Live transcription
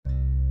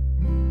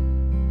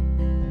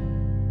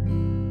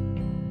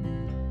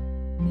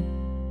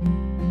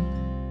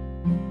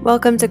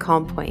Welcome to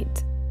Calm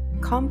Point.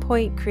 Calm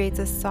Point creates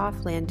a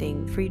soft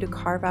landing for you to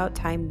carve out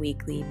time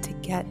weekly to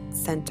get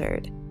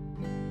centered.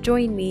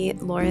 Join me,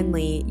 Lauren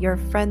Lee, your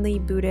friendly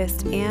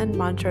Buddhist and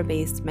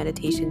mantra-based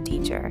meditation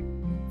teacher,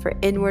 for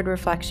inward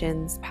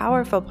reflections,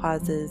 powerful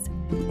pauses,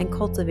 and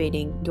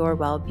cultivating your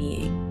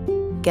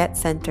well-being. Get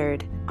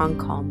centered on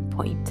Calm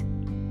Point.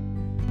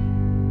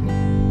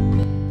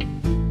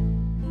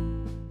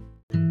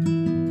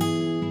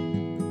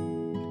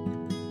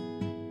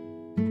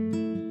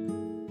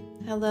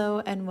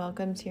 Hello and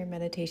welcome to your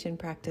meditation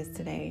practice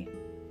today.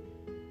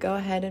 Go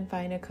ahead and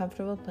find a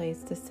comfortable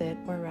place to sit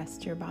or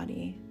rest your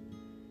body.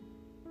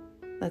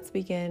 Let's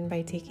begin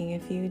by taking a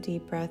few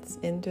deep breaths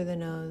in through the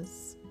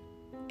nose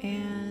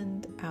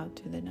and out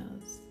through the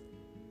nose.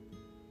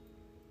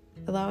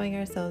 Allowing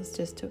ourselves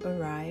just to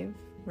arrive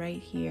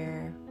right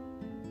here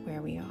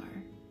where we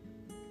are.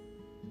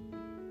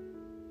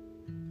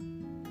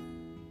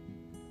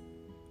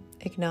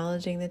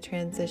 Acknowledging the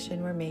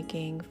transition we're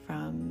making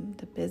from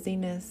the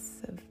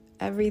busyness of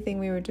everything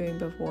we were doing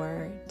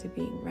before to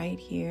being right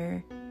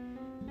here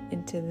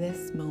into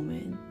this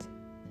moment.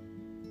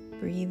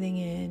 Breathing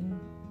in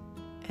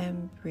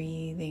and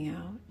breathing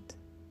out.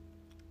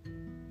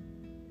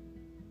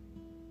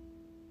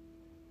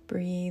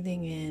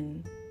 Breathing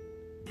in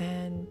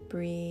and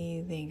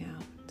breathing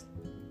out.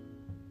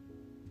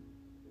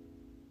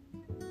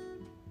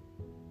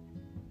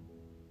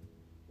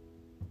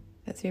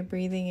 As you're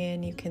breathing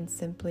in, you can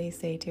simply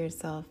say to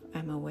yourself,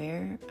 I'm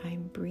aware,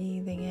 I'm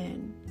breathing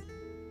in.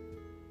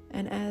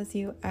 And as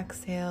you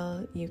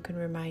exhale, you can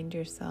remind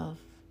yourself,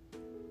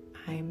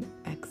 I'm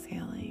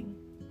exhaling.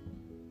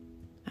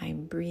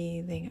 I'm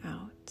breathing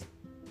out.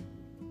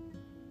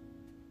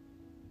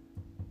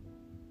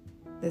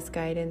 This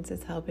guidance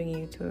is helping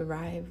you to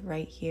arrive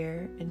right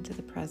here into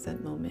the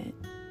present moment,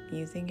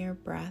 using your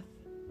breath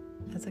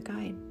as a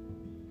guide.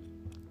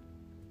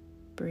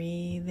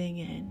 Breathing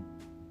in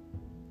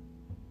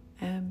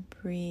and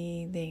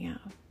breathing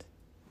out.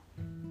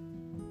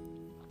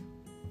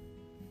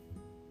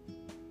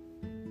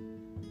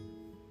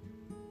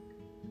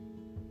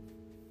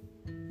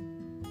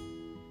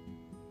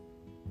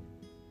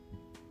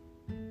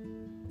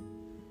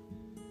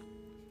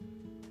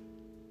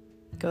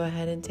 Go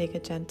ahead and take a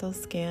gentle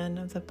scan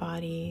of the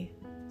body,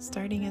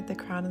 starting at the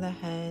crown of the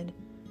head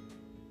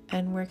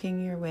and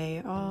working your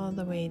way all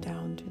the way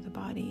down through the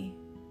body.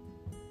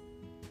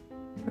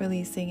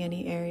 Releasing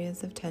any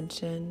areas of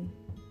tension,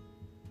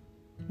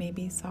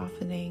 maybe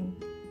softening,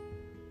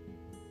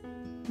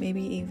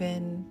 maybe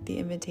even the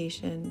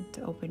invitation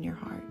to open your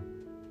heart,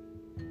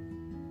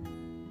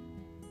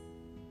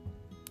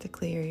 to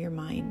clear your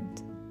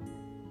mind.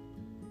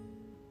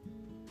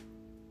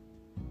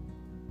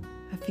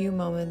 A few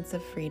moments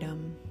of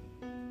freedom.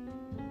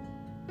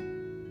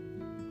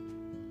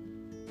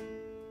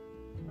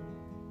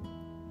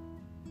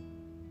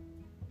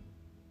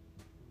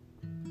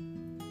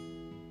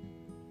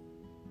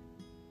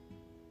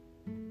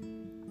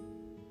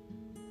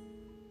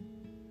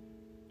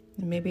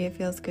 Maybe it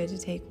feels good to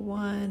take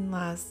one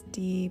last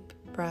deep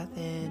breath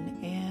in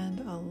and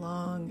a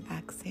long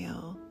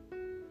exhale,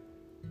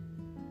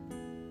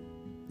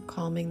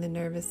 calming the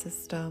nervous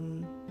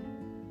system,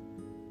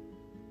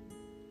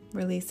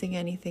 releasing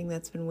anything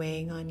that's been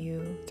weighing on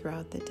you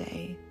throughout the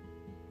day,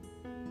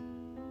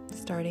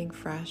 starting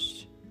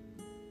fresh,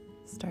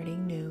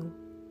 starting new.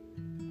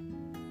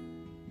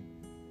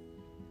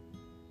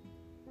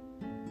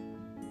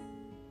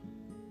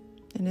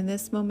 And in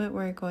this moment,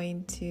 we're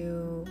going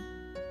to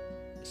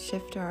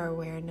shift our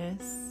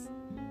awareness,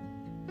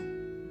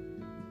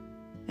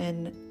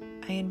 and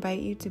I invite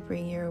you to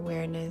bring your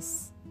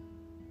awareness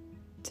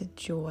to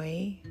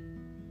joy,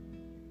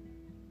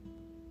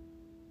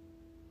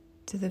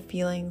 to the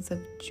feelings of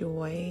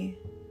joy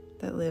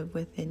that live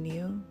within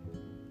you.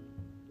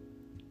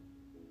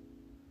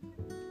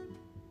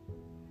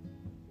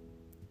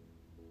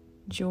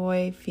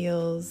 Joy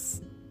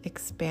feels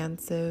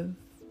expansive.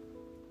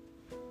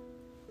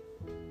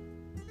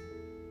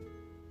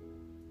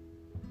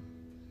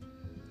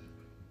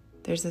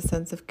 There's a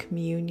sense of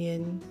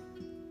communion,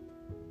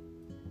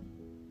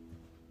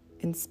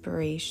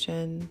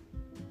 inspiration,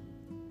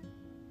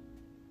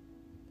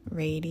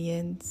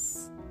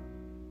 radiance,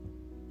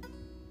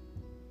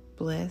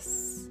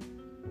 bliss.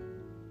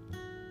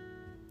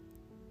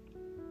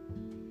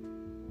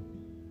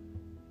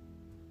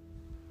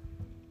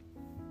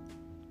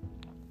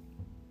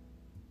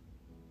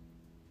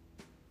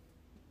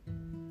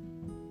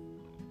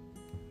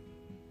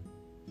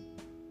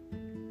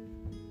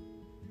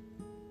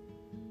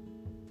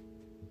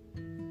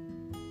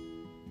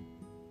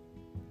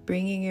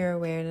 Bringing your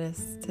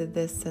awareness to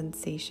this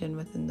sensation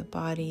within the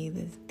body,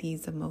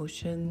 these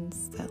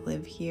emotions that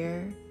live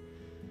here,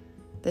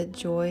 that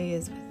joy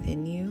is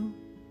within you.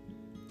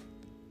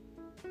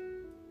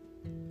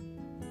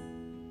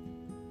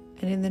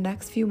 And in the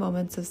next few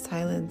moments of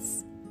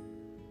silence,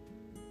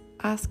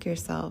 ask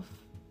yourself,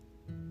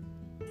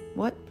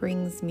 what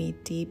brings me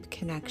deep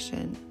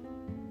connection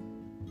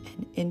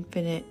and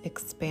infinite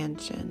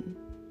expansion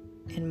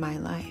in my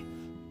life?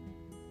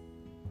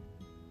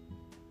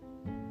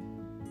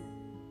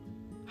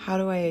 How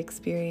do I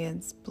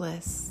experience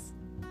bliss,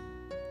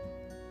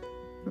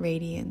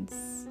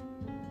 radiance?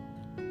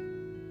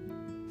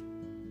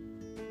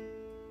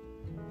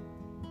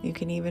 You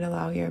can even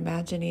allow your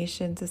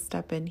imagination to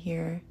step in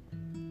here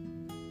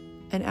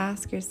and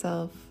ask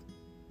yourself,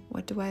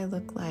 what do I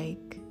look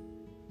like?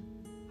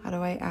 How do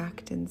I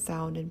act and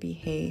sound and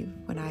behave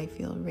when I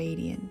feel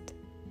radiant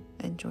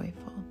and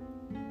joyful?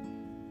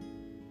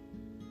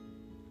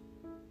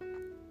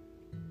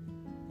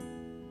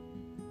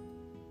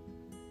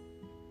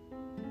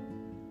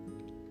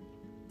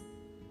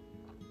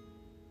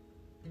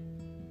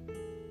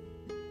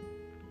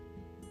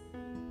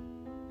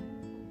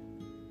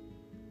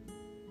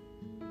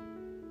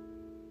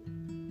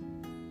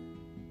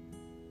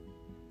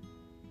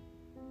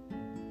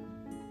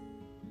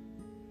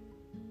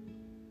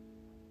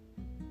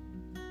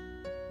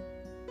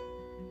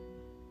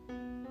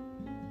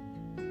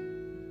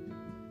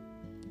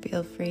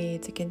 Feel free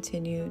to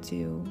continue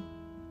to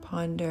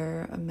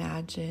ponder,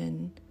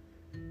 imagine,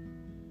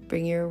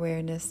 bring your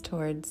awareness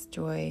towards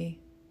joy,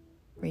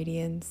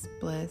 radiance,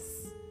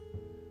 bliss.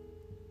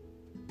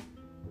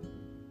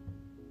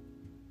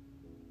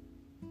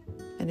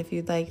 And if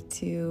you'd like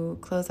to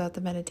close out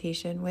the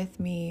meditation with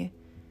me,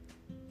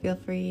 feel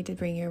free to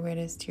bring your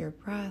awareness to your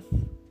breath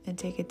and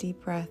take a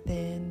deep breath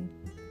in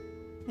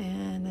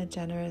and a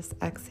generous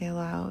exhale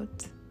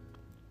out.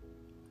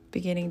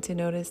 Beginning to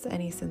notice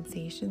any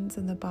sensations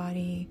in the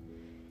body.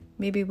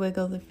 Maybe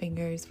wiggle the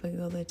fingers,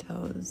 wiggle the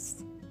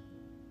toes.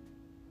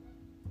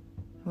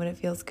 When it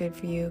feels good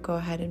for you, go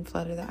ahead and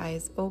flutter the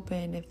eyes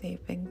open if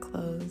they've been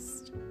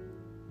closed.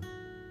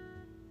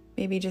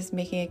 Maybe just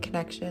making a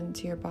connection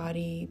to your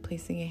body,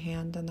 placing a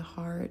hand on the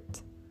heart,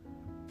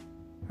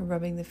 or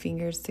rubbing the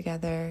fingers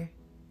together.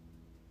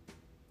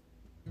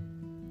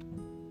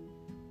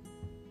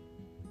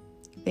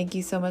 Thank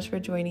you so much for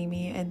joining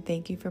me, and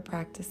thank you for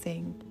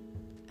practicing.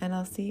 And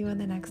I'll see you in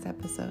the next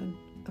episode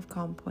of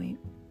Calm Point.